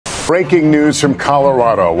Breaking news from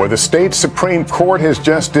Colorado, where the state Supreme Court has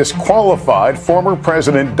just disqualified former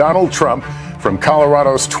President Donald Trump from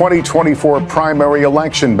Colorado's 2024 primary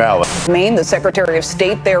election ballot. Maine, the Secretary of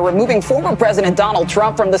State there removing former President Donald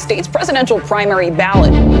Trump from the state's presidential primary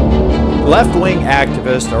ballot. Left-wing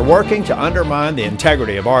activists are working to undermine the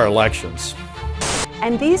integrity of our elections.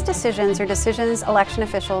 And these decisions are decisions election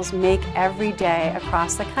officials make every day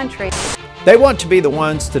across the country. They want to be the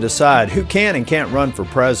ones to decide who can and can't run for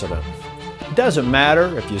president. It doesn't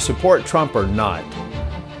matter if you support Trump or not.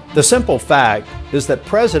 The simple fact is that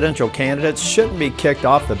presidential candidates shouldn't be kicked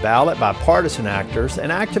off the ballot by partisan actors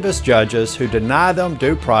and activist judges who deny them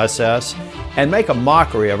due process and make a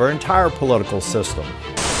mockery of our entire political system.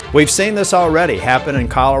 We've seen this already happen in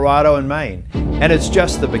Colorado and Maine, and it's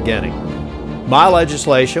just the beginning. My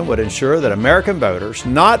legislation would ensure that American voters,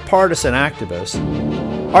 not partisan activists,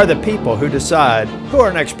 are the people who decide who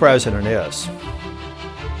our next president is.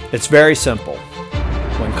 It's very simple.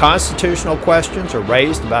 When constitutional questions are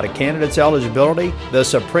raised about a candidate's eligibility, the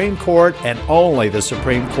Supreme Court and only the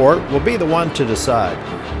Supreme Court will be the one to decide.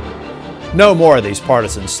 No more of these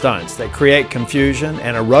partisan stunts that create confusion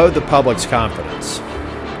and erode the public's confidence.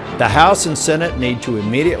 The House and Senate need to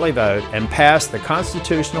immediately vote and pass the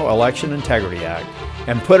Constitutional Election Integrity Act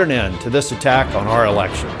and put an end to this attack on our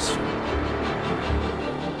elections.